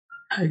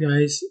Hi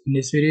guys, in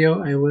this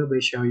video I will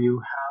be show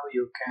you how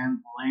you can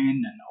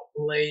blend and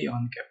overlay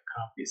on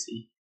CapCut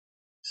PC.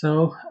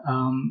 So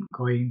I'm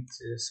going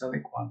to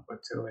select one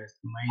photo as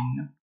the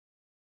main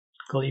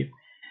clip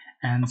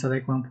and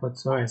select one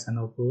photo as an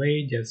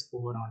overlay, just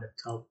put on the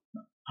top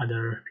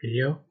other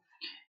video,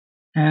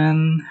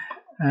 and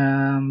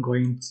I'm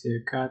going to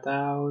cut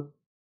out,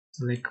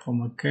 select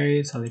chroma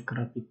key, select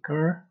graphic,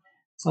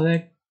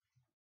 select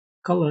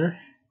color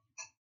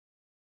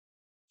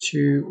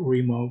to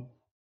remove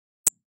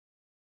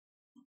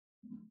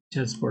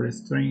just for the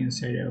string and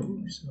shadow.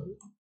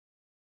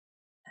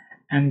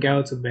 And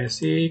go to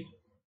basic,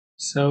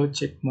 so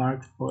check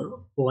mark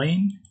for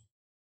plane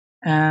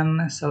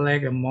and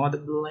select a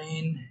mode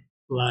plane,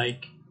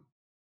 like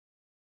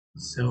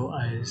so.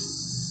 I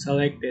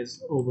select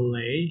this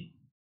overlay,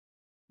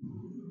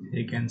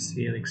 you can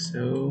see like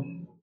so.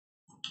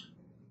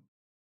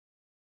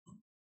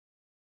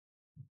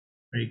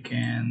 We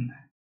can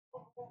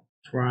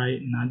try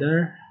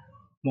another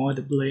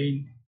mode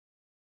plane,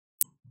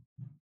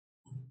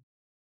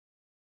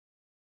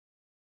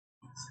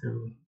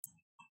 so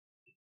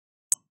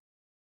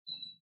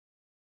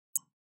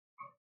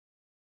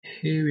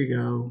here we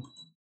go.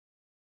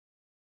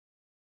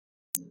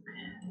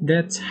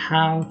 That's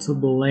how to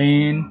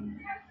blend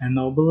an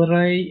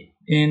overlay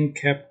in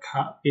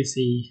CapCut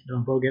PC.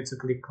 Don't forget to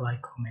click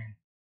like, comment,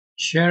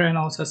 share, and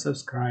also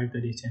subscribe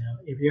to this channel.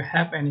 If you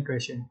have any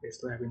question, please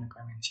leave in the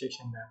comment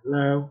section down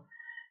below.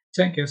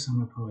 Thank you so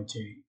much for watching.